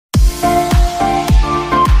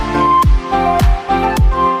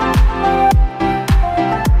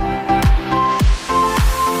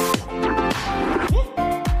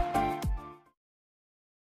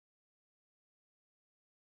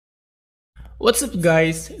What's up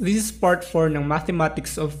guys? This is part 4 ng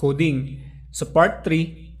Mathematics of Coding. Sa part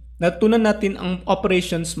 3, natutunan natin ang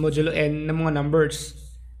operations modulo n ng mga numbers.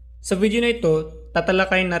 Sa video na ito,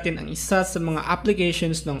 tatalakayin natin ang isa sa mga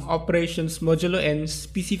applications ng operations modulo n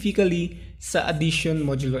specifically sa addition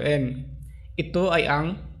modulo n. Ito ay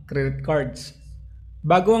ang credit cards.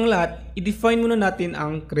 Bago ang lahat, i-define muna natin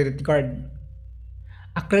ang credit card.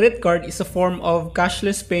 A credit card is a form of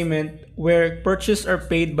cashless payment where purchases are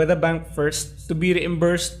paid by the bank first to be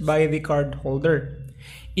reimbursed by the card holder.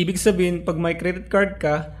 Ibig sabihin, pag may credit card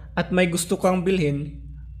ka at may gusto kang bilhin,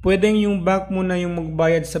 pwedeng yung bank muna yung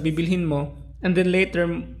magbayad sa bibilhin mo and then later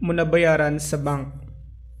mo na bayaran sa bank.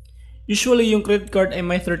 Usually, yung credit card ay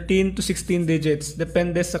may 13 to 16 digits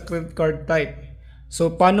depende sa credit card type.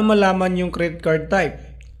 So, paano malaman yung credit card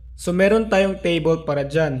type? So, meron tayong table para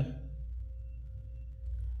dyan.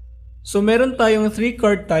 So, meron tayong 3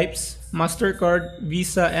 card types, MasterCard,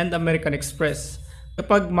 Visa, and American Express.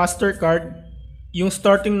 Kapag MasterCard, yung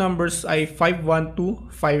starting numbers ay 51255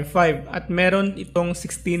 at meron itong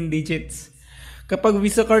 16 digits. Kapag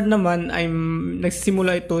Visa card naman ay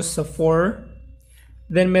nagsisimula ito sa 4,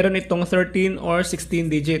 then meron itong 13 or 16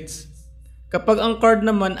 digits. Kapag ang card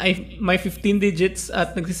naman ay may 15 digits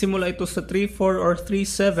at nagsisimula ito sa 34 or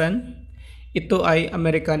 37, ito ay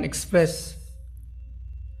American Express.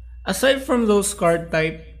 Aside from those card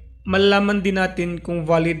type, malalaman din natin kung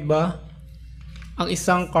valid ba ang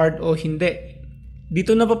isang card o hindi.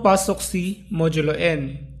 Dito na papasok si modulo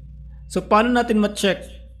n. So, paano natin ma-check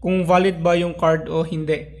kung valid ba yung card o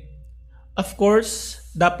hindi? Of course,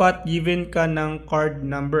 dapat given ka ng card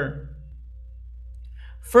number.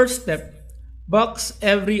 First step, box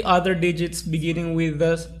every other digits beginning with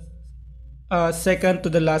the second to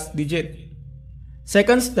the last digit.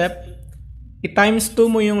 Second step, i-times 2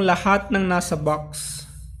 mo yung lahat ng nasa box.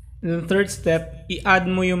 And then third step, i-add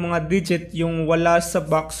mo yung mga digit yung wala sa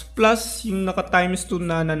box plus yung naka-times 2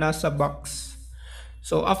 na nasa box.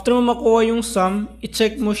 So, after mo makuha yung sum,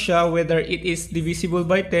 i-check mo siya whether it is divisible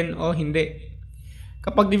by 10 o hindi.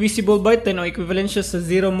 Kapag divisible by 10 o equivalent siya sa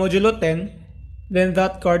 0 modulo 10, then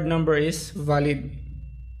that card number is valid.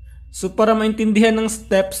 So, para maintindihan ng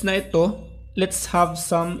steps na ito, let's have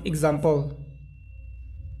some example.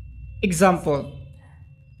 Example,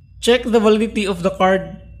 check the validity of the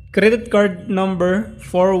credit card number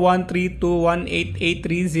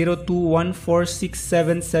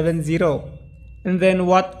 41321883021467770 and then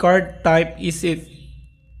what card type is it?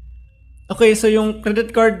 Okay, so yung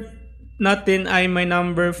credit card natin ay may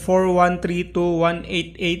number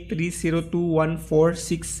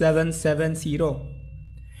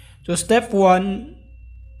 41321883021467770. So step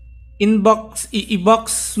 1,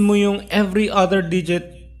 i-box mo yung every other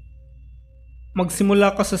digit.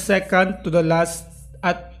 Magsimula ka sa second to the last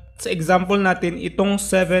at sa example natin, itong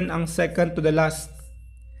 7 ang second to the last.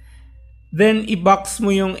 Then, i-box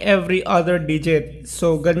mo yung every other digit.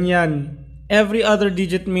 So, ganyan. Every other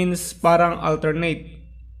digit means parang alternate.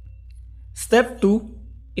 Step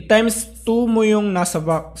 2, i-times 2 mo yung nasa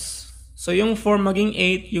box. So, yung 4 maging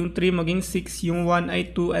 8, yung 3 maging 6, yung 1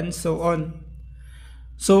 ay 2, and so on.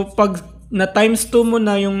 So, pag na times 2 mo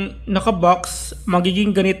na yung naka-box,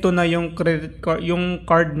 magiging ganito na yung credit card, yung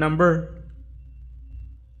card number.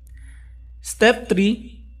 Step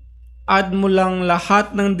 3, add mo lang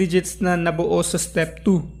lahat ng digits na nabuo sa step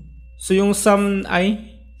 2. So yung sum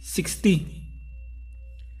ay 60.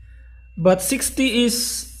 But 60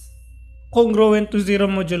 is congruent to 0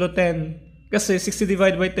 modulo 10 kasi 60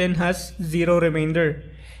 divided by 10 has 0 remainder.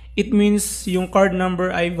 It means yung card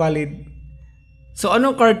number ay valid. So,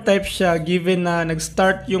 anong card type siya given na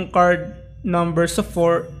nag-start yung card number sa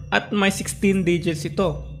 4 at may 16 digits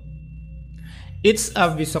ito? It's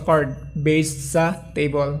a Visa card based sa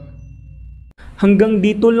table. Hanggang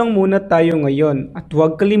dito lang muna tayo ngayon at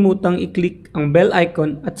huwag kalimutang i-click ang bell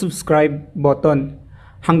icon at subscribe button.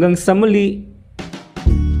 Hanggang sa muli,